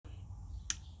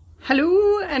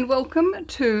Hello and welcome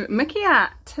to Mickey Art.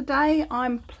 Today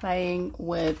I'm playing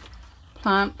with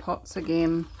plant pots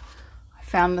again. I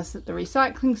found this at the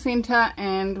recycling centre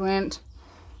and went,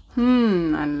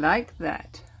 I like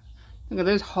that. Look at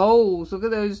those holes, look at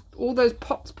those, all those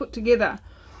pots put together.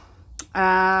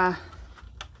 I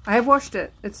have washed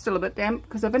it. It's still a bit damp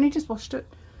because I've only just washed it.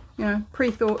 You know,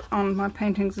 pre-thought on my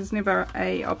paintings is never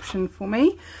a option for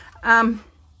me.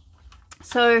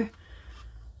 So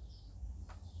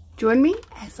join me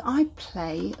as I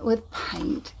play with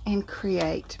paint and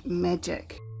create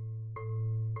magic.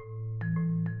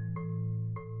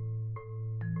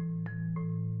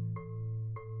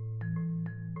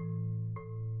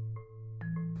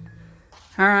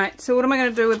 Alright, so what am I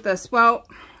going to do with this? Well,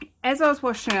 as I was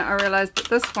washing it, I realised that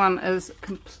this one is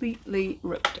completely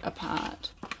ripped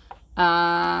apart.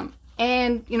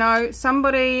 And, you know,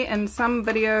 somebody in some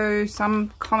video,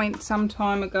 some comment some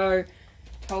time ago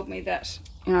told me that,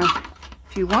 you know,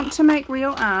 if you want to make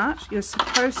real art, you're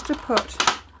supposed to put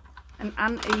an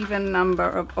uneven number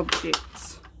of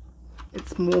objects.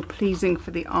 It's more pleasing for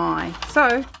the eye. So,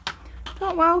 I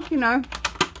thought, well, you know,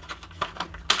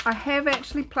 I have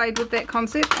actually played with that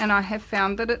concept and I have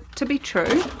found that it to be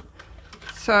true.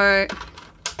 So,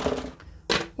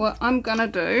 what I'm gonna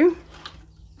do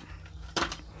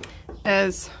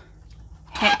is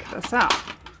hack this up.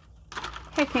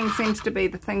 Hacking seems to be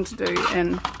the thing to do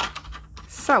in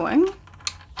sewing,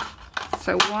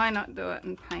 so why not do it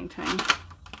in painting?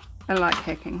 I like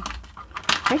hacking.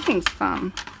 Hacking's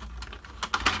fun.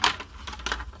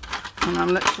 And I'm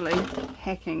literally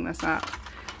hacking this up.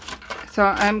 So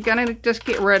I'm going to just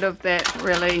get rid of that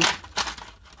really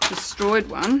destroyed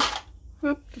one.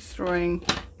 Whoop, destroying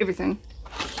everything.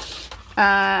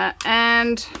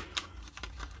 And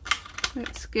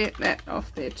let's get that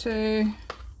off there too.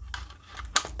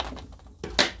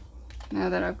 Now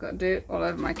that I've got dirt all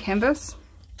over my canvas.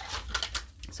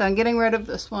 So I'm getting rid of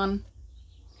this one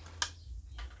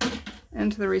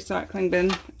into the recycling bin.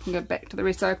 I can go back to the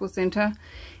recycle centre.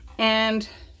 And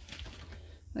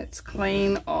let's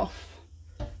clean off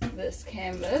this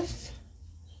canvas.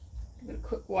 Give it a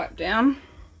quick wipe down.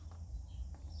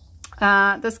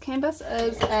 This canvas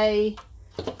is a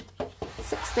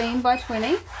 16 by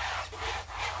 20.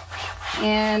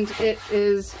 And it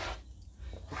is,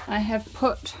 I have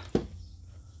put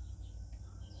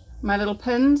my little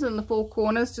pins in the four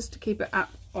corners just to keep it up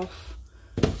off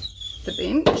the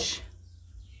bench.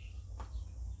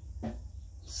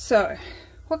 So,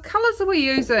 what colours are we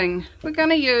using? We're going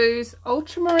to use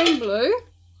ultramarine blue,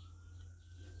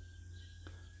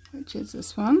 which is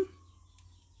this one.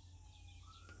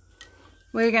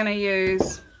 We're going to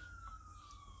use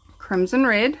crimson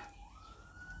red.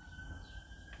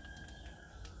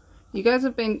 You guys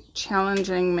have been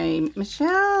challenging me,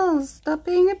 Michelle, stop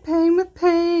being a pain with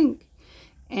pink.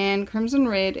 And crimson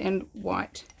red and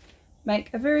white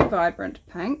make a very vibrant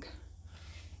pink.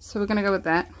 So we're going to go with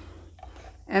that.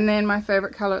 And then my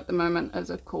favourite colour at the moment is,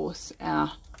 of course,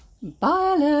 our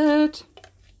violet.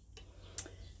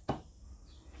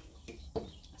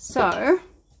 So,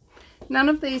 none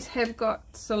of these have got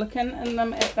silicone in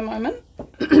them at the moment.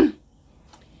 And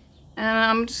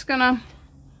I'm just going to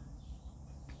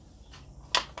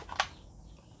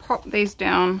pop these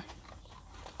down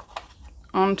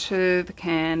onto the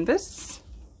canvas,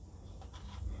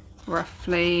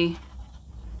 roughly,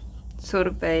 sort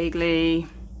of vaguely,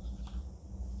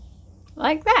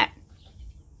 like that.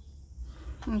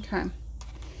 Okay,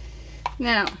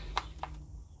 now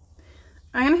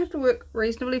I'm going to have to work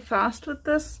reasonably fast with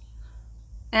this,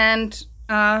 and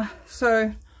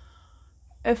so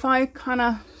if I kind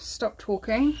of stop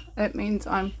talking, it means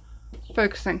I'm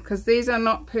focusing, because these are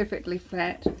not perfectly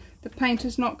flat. The paint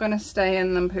is not going to stay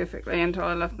in them perfectly until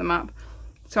I lift them up,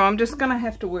 so I'm just going to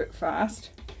have to work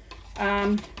fast.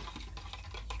 In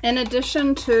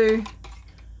addition to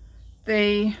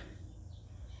the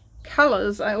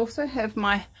colours, I also have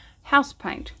my house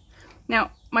paint.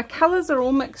 Now my colours are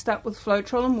all mixed up with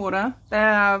Floetrol and water. They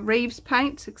are Reeves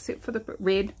paints except for the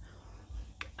red,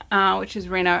 which is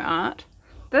Reno Art.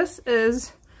 This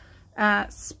is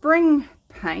spring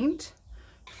paint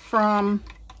from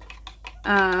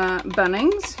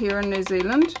Bunnings here in New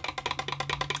Zealand,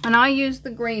 and I use the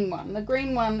green one. The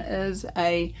green one is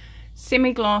a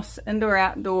semi-gloss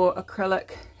indoor-outdoor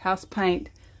acrylic house paint.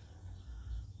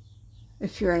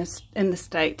 If you're in the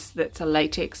States, that's a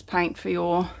latex paint for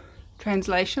your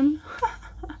translation.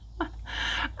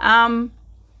 And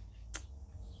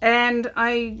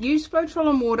I use Floetrol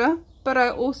and water, but I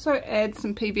also add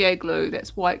some PVA glue,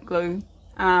 that's white glue,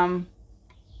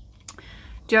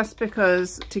 just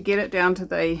because to get it down to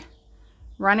the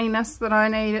runniness that I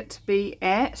need it to be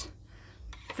at.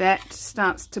 that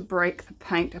starts to break the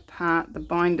paint apart. The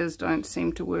binders don't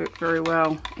seem to work very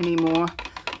well anymore.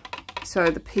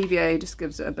 So the PVA just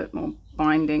gives it a bit more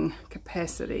binding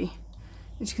capacity.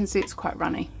 As you can see, it's quite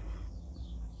runny.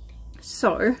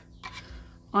 So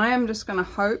I am just going to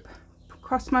hope,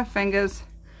 cross my fingers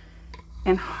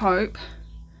and hope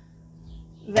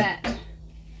that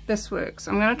this works.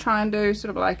 I'm going to try and do sort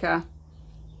of like a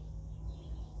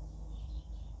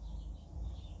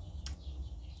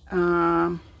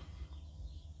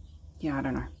yeah, I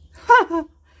don't know.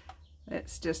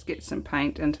 Let's just get some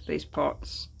paint into these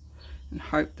pots and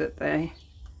hope that they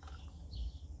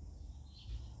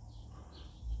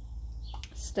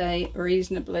stay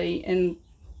reasonably in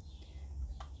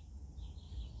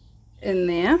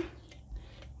there.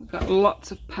 We've got lots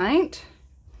of paint,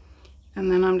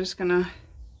 and then I'm just gonna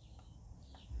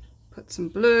put some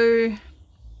blue,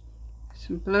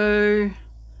 some blue,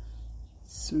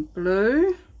 some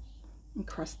blue, and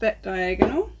cross that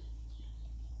diagonal.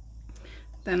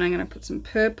 Then I'm going to put some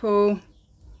purple,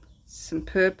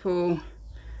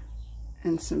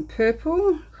 and some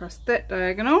purple across that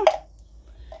diagonal.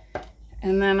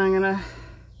 And then I'm going to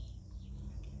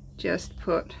just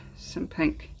put some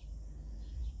pink.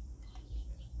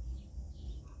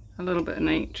 A little bit in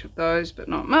each of those, but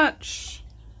not much.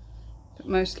 But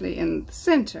mostly in the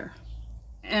center.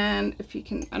 And if you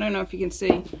can, I don't know if you can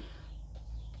see,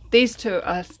 these two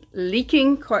are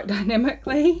leaking quite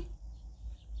dynamically.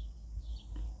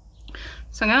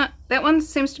 So that one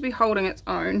seems to be holding its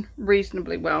own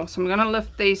reasonably well. So I'm going to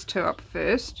lift these two up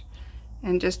first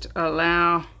and just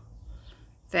allow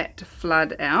that to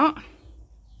flood out.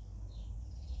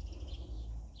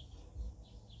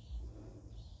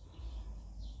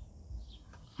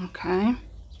 Okay.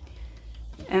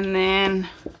 And then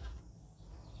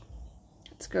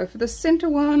let's go for the center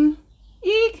one.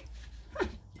 Eek!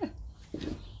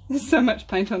 There's so much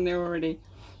paint on there already.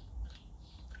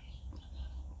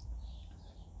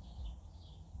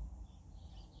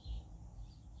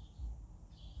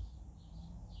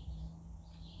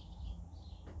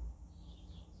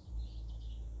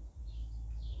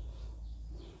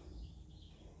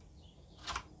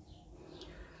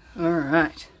 All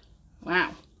right.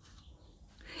 Wow.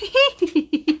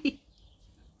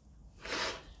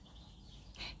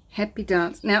 Happy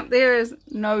dance. Now there is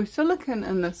no silicone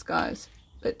in this, guys,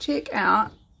 but check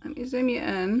out, let me zoom you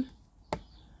in,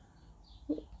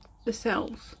 the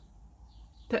cells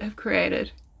that have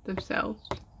created themselves.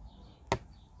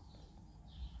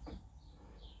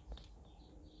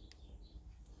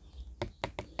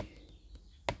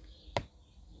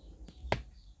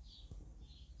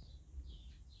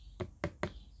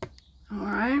 All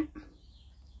right.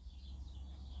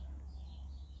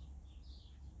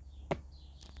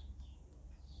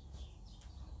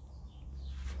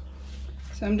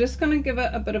 So I'm just going to give it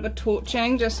a bit of a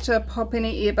torching just to pop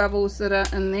any air bubbles that are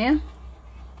in there.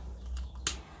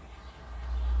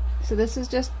 So this is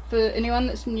just, for anyone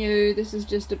that's new, this is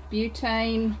just a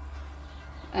butane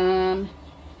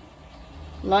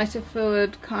lighter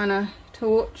fluid kind of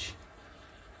torch.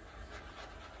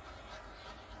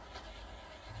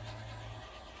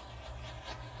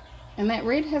 And that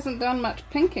red hasn't done much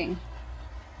pinking,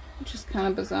 which is kind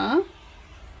of bizarre.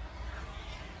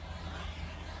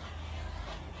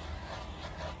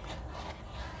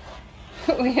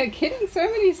 We are getting so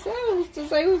many cells to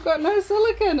say we've got no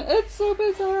silicone. It's so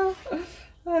bizarre.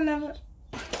 I love it.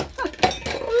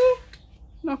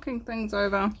 Knocking things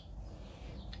over.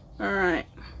 Alright.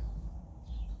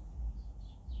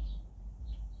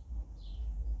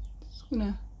 Just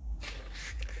gonna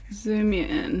zoom you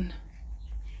in.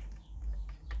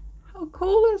 How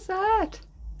cool is that?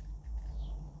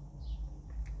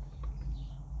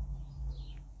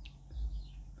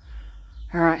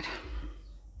 Alright.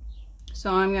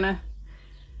 So I'm going to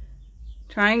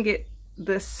try and get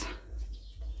this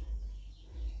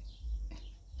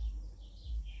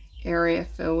area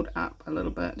filled up a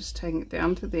little bit, just taking it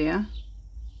down to there,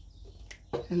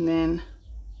 and then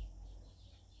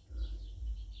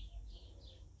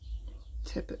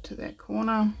tip it to that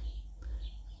corner.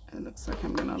 It looks like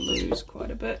I'm going to lose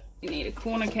quite a bit. You need a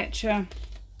corner catcher.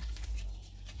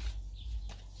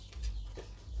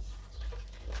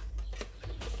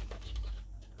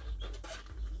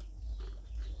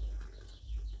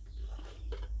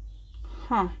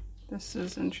 Huh, this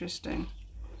is interesting.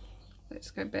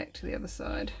 Let's go back to the other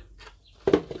side.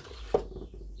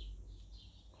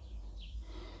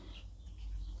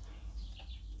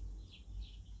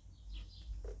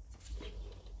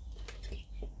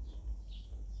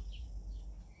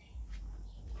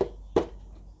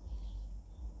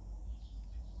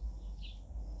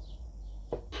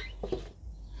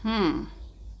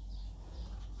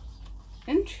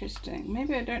 interesting.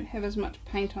 Maybe I don't have as much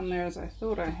paint on there as I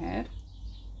thought I had.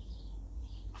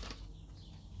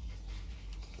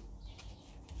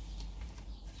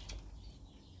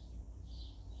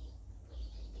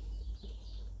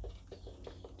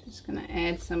 Just going to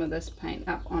add some of this paint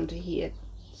up onto here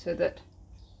so that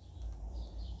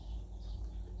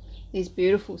these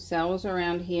beautiful cells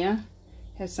around here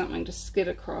have something to skid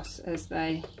across as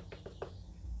they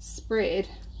spread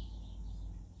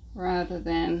rather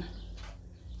than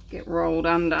get rolled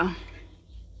under.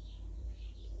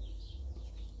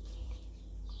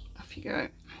 Off you go.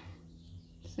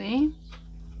 See?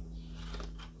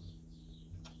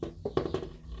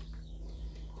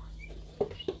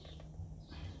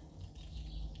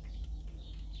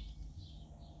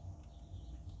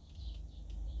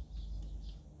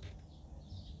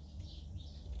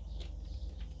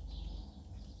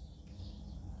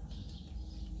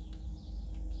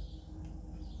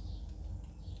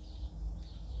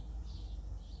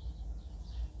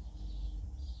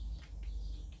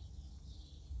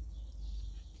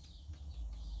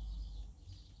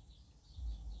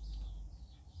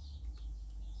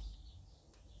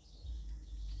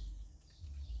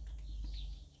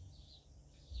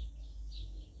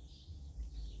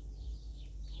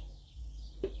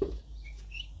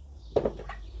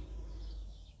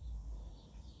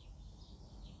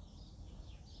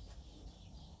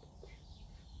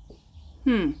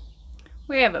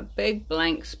 We have a big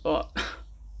blank spot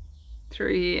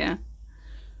through here.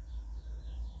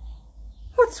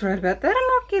 What's right about that? I'm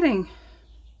not getting.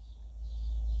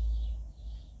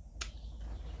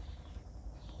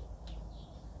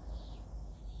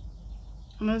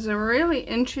 And there's a really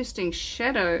interesting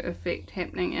shadow effect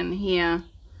happening in here.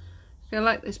 I feel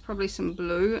like there's probably some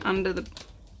blue under the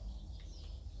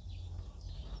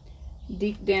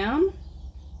deep down.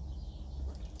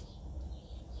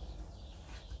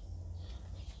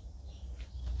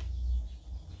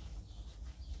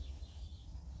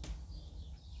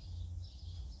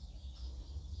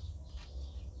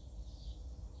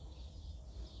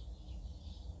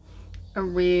 I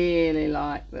really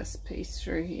like this piece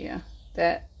through here.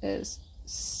 That is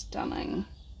stunning.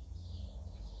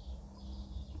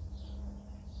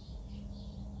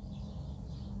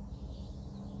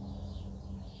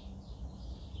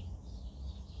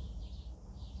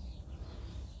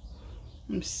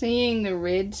 I'm seeing the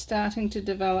red starting to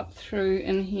develop through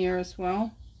in here as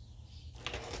well.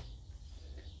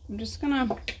 I'm just gonna...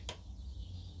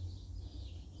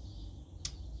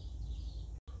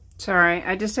 Sorry,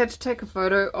 I just had to take a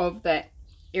photo of that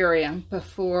area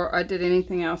before I did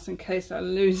anything else in case I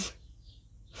lose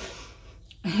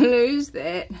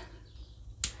that.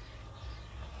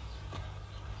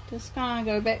 Just gonna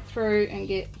go back through and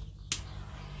get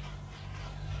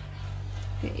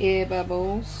the air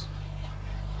bubbles,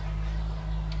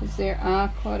 because there are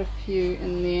quite a few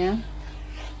in there.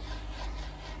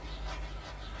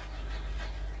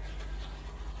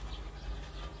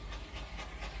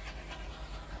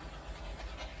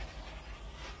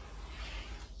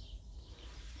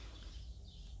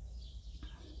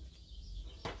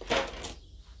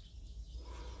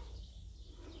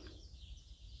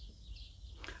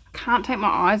 Can't take my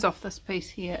eyes off this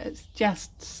piece here. It's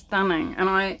just stunning, and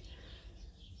I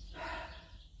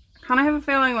kind of have a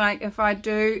feeling like if I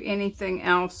do anything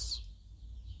else,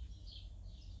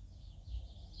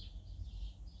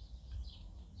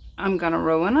 I'm gonna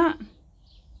ruin it.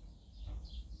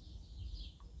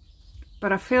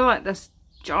 But I feel like this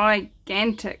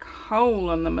gigantic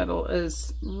hole in the middle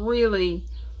is really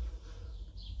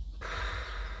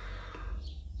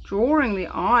drawing the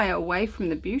eye away from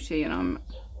the beauty, and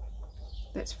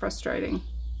that's frustrating.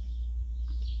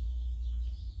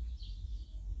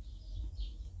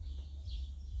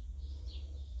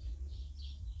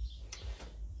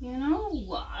 You know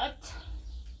what?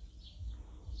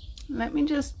 Let me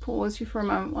just pause you for a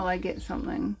moment while I get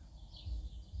something.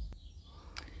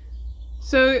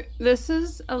 So this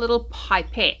is a little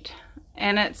pipette,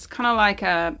 and it's kind of like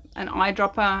an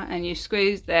eyedropper, and you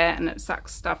squeeze that and it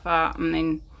sucks stuff up, and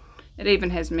then it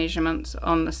even has measurements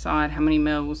on the side, how many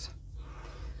mils.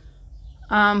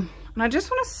 And I just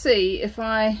want to see if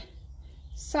I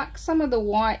suck some of the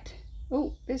white.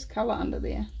 Oh, there's colour under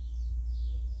there.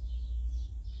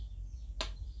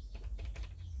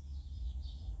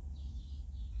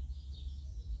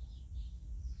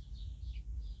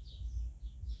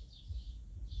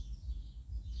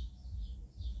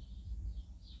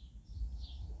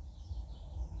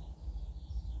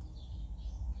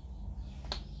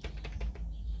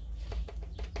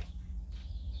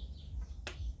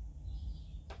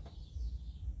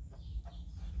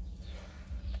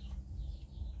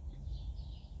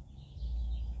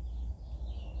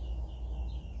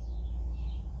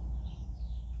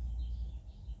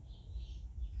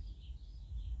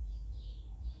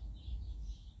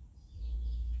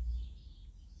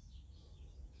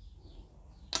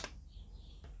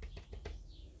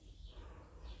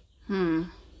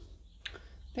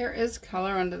 There is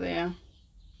colour under there.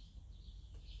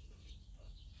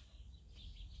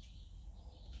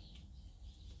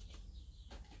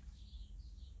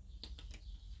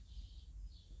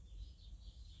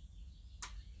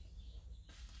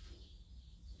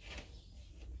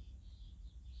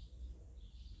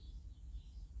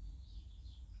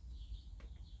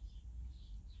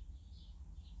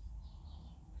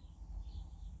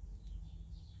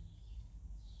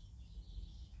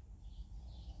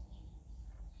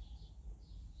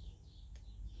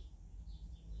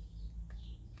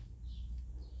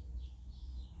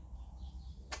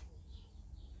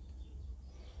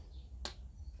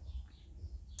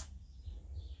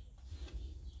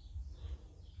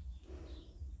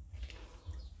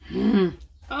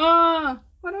 Oh,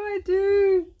 what do I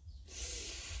do?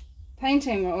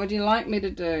 Painting, what would you like me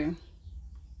to do?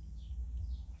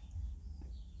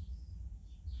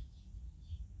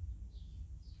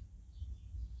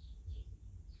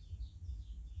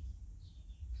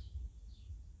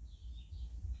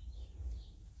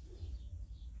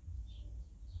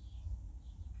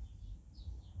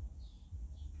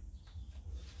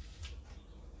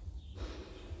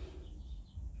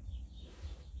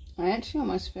 I actually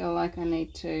almost feel like I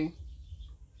need to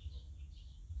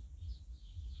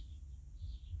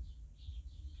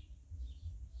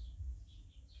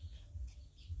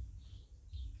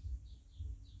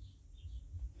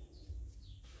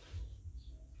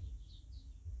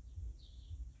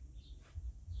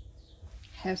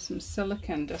have some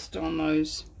silicone just on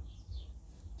those,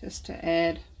 just to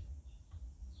add.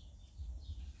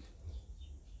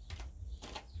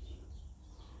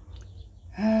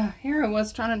 Here I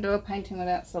was trying to do a painting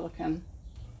without silicone.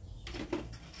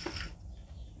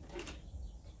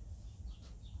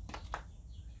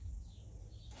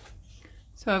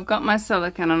 So I've got my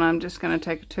silicone and I'm just going to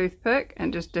take a toothpick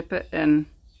and just dip it in.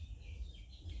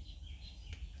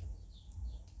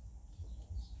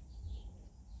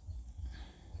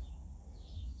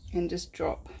 And just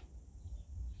drop.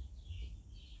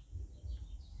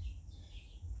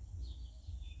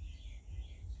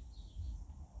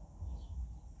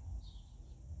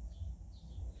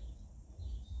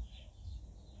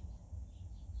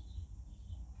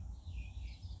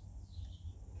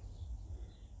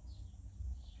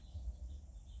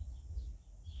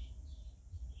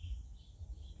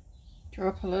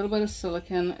 Drop a little bit of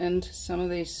silicone into some of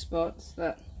these spots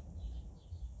that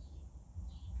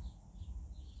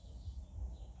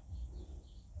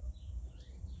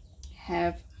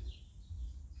have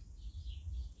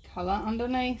colour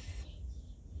underneath.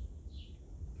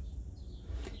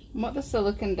 And what the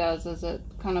silicone does is it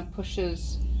kind of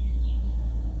pushes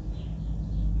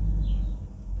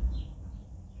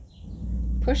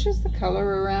the colour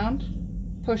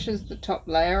around, pushes the top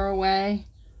layer away.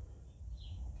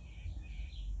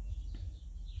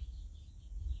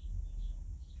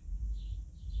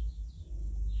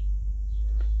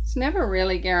 It's never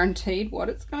really guaranteed what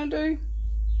it's going to do.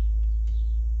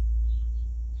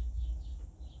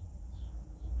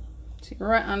 See,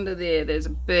 right under there's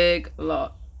a big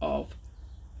lot of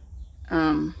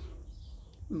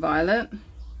violet,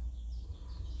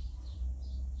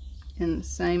 and the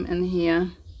same in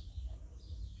here.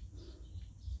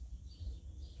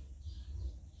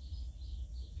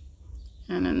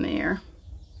 And in there.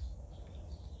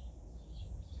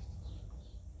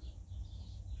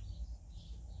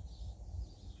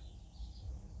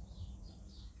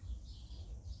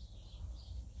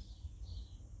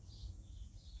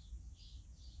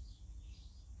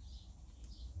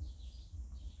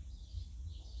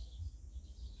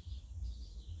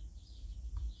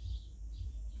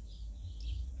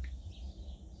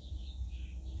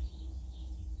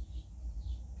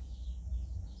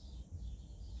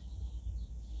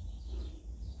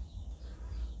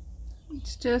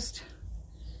 It's just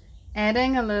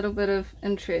adding a little bit of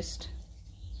interest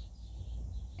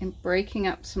and breaking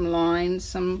up some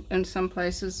lines in some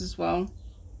places as well.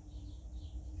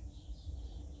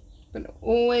 But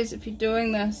always, if you're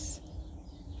doing this,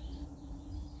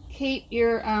 keep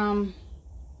your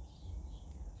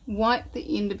wipe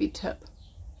the end of your tip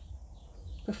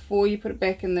before you put it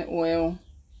back in the oil,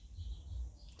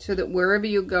 so that wherever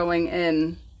you're going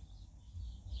in,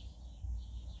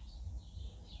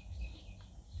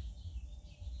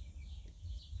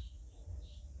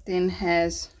 then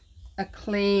has a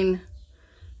clean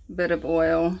bit of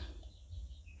oil.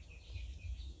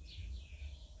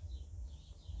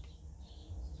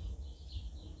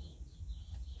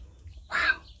 Wow,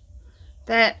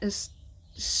 that is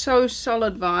so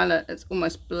solid violet, it's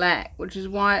almost black, which is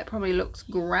why it probably looks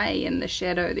grey in the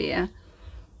shadow there.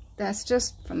 That's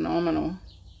just phenomenal.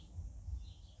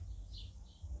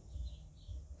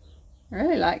 I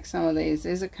really like some of these.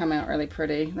 These have come out really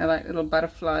pretty. They're like little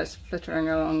butterflies flittering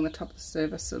along the top of the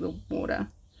surface of the water.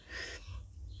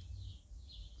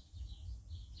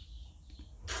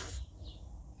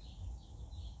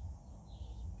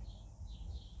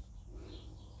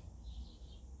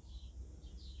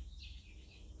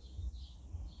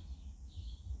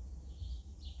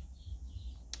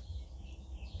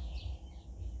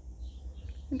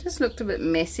 It just looked a bit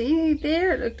messy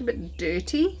there. It looked a bit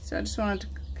dirty. So I just wanted to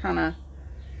kind of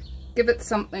give it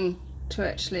something to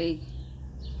actually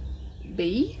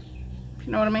be, if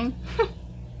you know what I mean.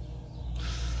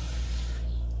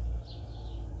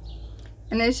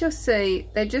 And as you'll see,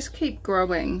 they just keep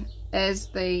growing as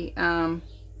the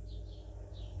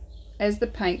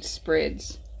paint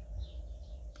spreads.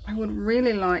 I would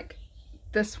really like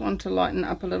this one to lighten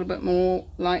up a little bit more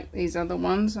like these other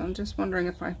ones. I'm just wondering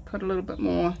if I put a little bit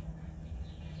more.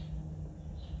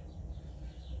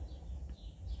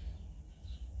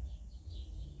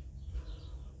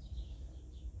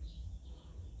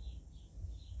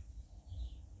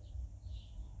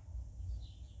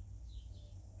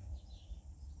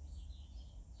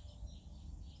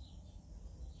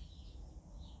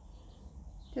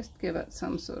 Just give it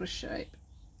some sort of shape.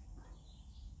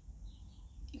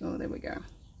 Oh, there we go.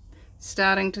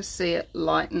 Starting to see it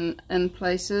lighten in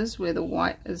places where the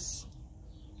white is.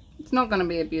 It's not going to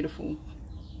be a beautiful.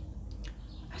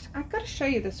 I've got to show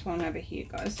you this one over here,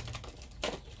 guys.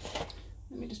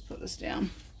 Let me just put this down.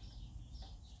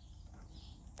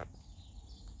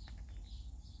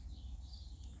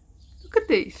 Look at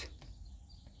these.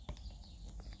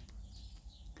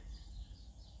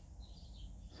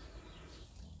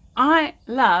 I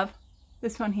love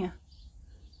this one here.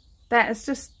 That is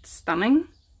just stunning.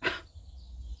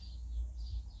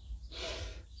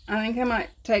 I think I might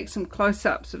take some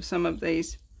close-ups of some of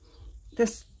these.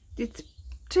 It's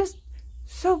just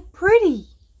so pretty.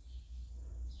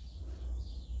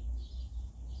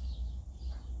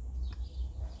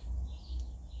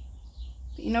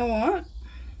 But you know what?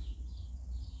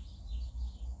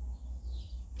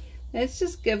 It's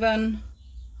just given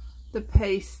the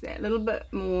piece that little bit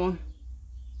more,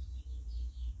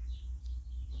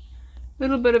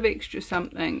 little bit of extra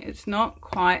something. It's not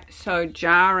quite so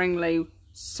jarringly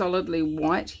solidly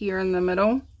white here in the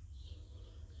middle.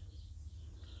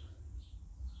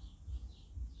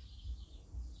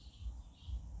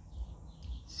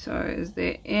 So is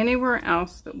there anywhere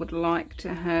else that would like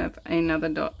to have another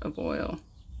dot of oil?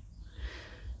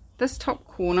 This top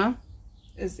corner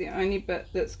is the only bit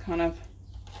that's kind of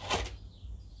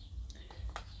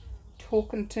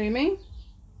talking to me.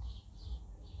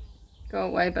 Go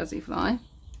away, buzzy fly.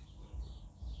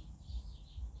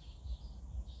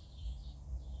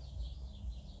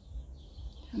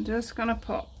 I'm just gonna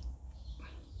pop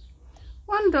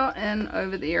one dot in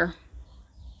over there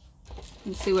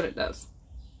and see what it does.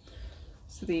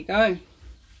 So there you go.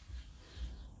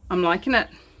 I'm liking it.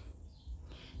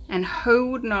 And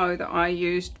who would know that I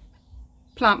used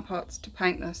plant pots to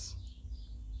paint this?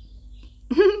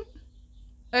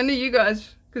 Only you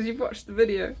guys, because you've watched the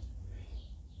video.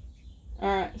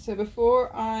 Alright, so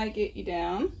before I get you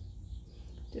down,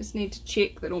 just need to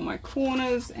check that all my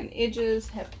corners and edges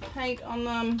have paint on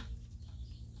them.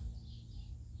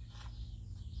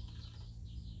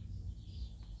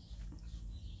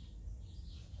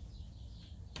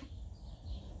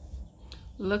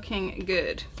 Looking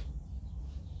good.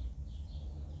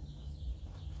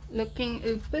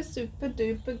 Looking super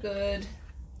duper good.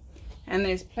 And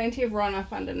there's plenty of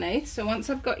runoff underneath, so once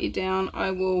I've got you down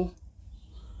we'll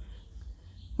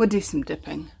do some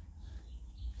dipping.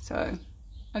 So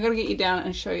I gotta get you down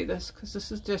and show you this because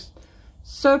this is just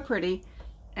so pretty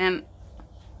and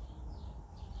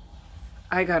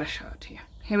I gotta show it to you.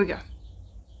 Here we go.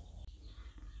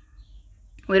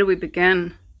 Where do we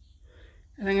begin?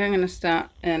 I think I'm gonna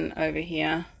start in over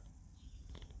here.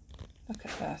 Look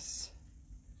at this.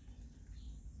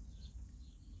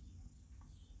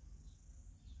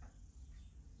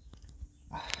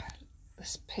 Oh,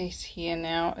 this piece here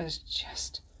now is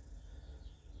just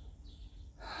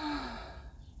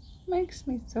makes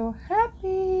me so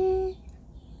happy.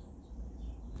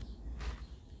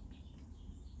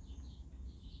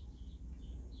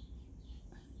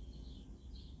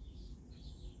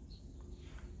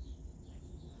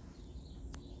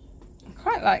 I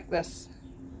quite like this.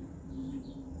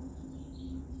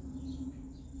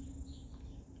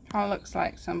 How it looks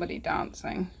like somebody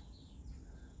dancing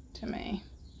to me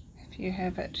if you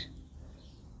have it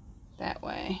that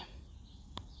way.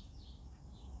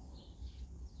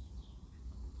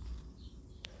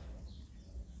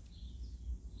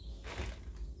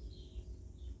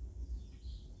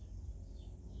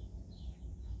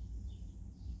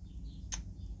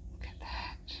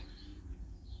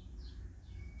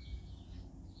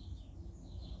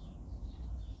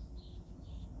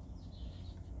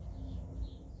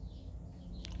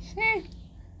 See?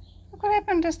 Look what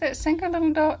happened, does that sink a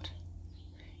little dot?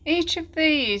 Each of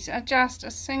these are just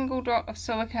a single dot of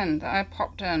silicone that I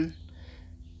popped in.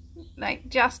 Like,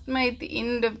 just made the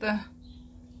end of the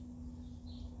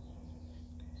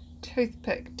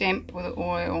toothpick damp with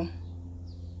oil.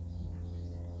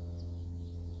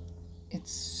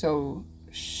 It's so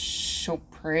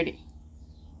pretty.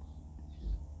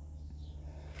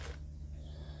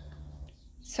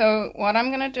 So what I'm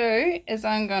going to do is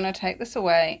I'm going to take this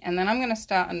away and then I'm going to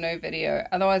start a new video.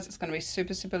 Otherwise it's going to be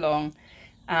super long.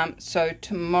 So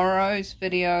tomorrow's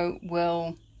video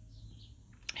will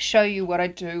show you what I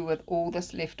do with all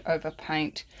this leftover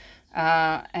paint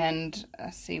and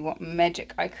see what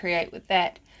magic I create with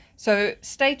that. So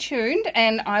stay tuned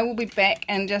and I will be back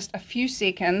in just a few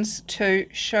seconds to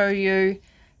show you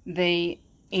the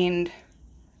end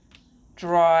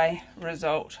dry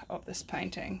result of this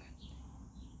painting.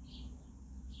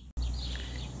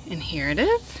 And here it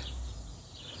is,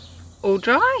 all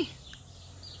dry.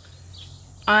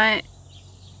 I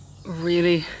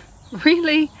really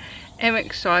am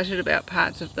excited about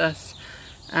parts of this.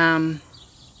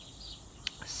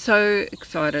 So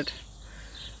excited.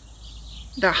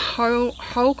 The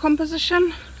whole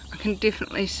composition, I can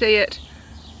definitely see it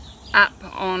up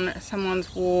on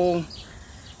someone's wall,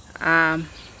 and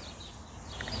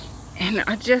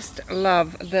I just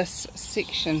love this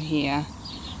section here.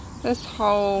 This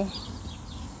whole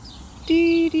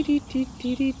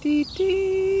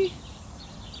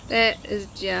that is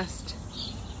just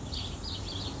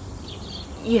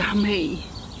yummy.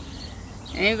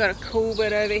 And you've got a cool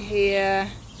bit over here,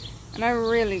 and I'm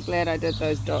really glad I did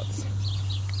those dots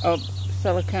of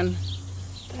silicone.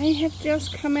 They have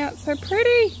just come out so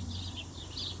pretty.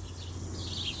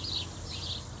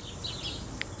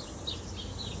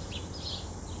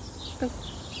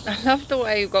 I love the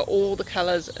way you've got all the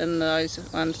colours in those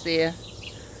ones there.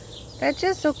 They're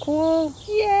just so cool.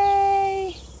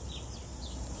 Yay!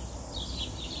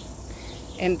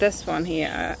 And this one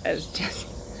here is just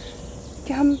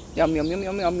yum, yum, yum, yum,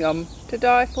 yum, yum, yum. To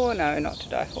die for? No, not to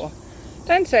die for.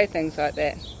 Don't say things like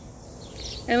that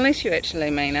unless you actually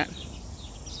mean it.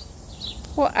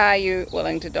 What are you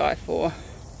willing to die for?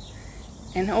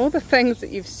 And all the things that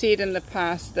you've said in the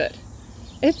past that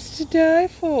it's to die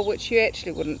for, which you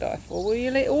actually wouldn't die for. Will you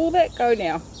let all that go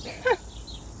now?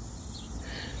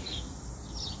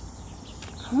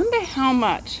 I wonder how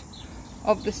much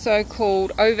of the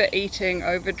so-called overeating,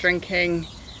 over-drinking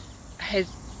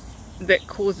that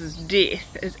causes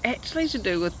death is actually to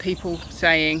do with people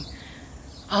saying,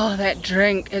 oh, that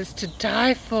drink is to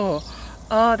die for.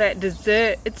 Oh, that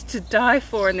dessert, it's to die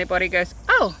for. And their body goes,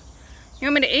 oh, you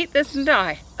want me to eat this and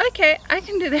die? Okay, I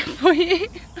can do that for you.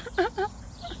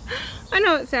 I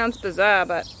know it sounds bizarre,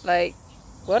 but like,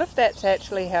 what if that's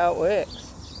actually how it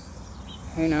works?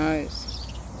 Who knows?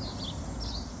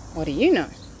 What do you know?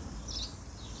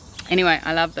 Anyway,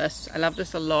 I love this. I love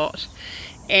this a lot.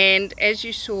 And as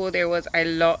you saw, there was a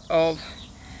lot of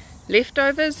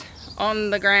leftovers on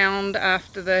the ground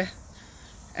after the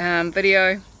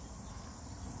video.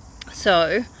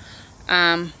 So,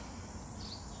 in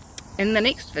the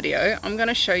next video, I'm going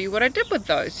to show you what I did with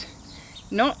those.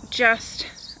 Not just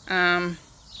the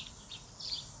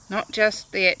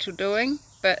actual doing,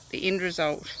 but the end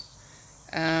result.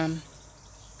 I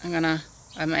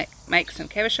make some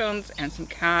cabochons and some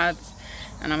cards,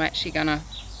 and I'm actually gonna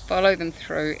follow them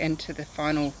through into the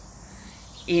final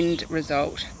end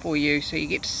result for you, so you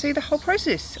get to see the whole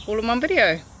process all in one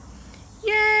video.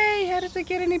 Yay! How does it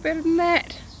get any better than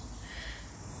that?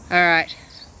 Alright,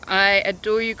 I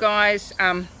adore you guys.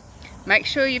 Make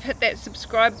sure you've hit that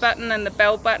subscribe button and the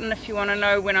bell button if you want to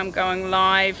know when I'm going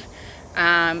live.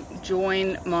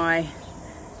 Join my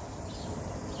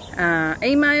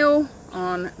email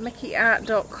on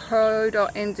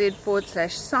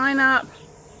mickeyart.co.nz/sign up.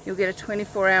 You'll get a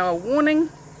 24-hour warning.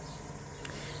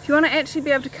 If you want to actually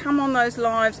be able to come on those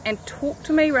lives and talk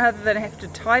to me rather than have to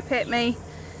type at me,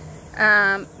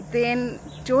 then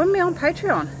join me on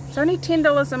Patreon. It's only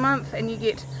 $10 a month and you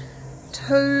get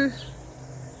two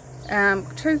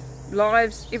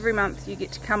lives every month. You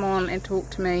get to come on and talk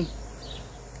to me.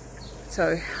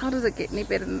 So how does it get any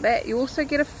better than that? You also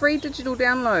get a free digital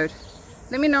download.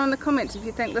 Let me know in the comments if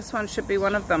you think this one should be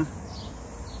one of them.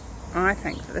 I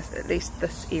think this, at least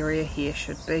this area here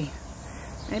should be.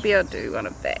 Maybe I'll do one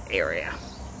of that area.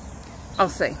 I'll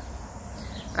see.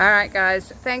 Alright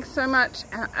guys, thanks so much.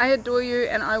 I adore you,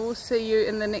 and I will see you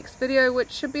in the next video,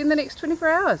 which should be in the next 24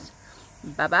 hours.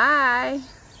 Bye bye.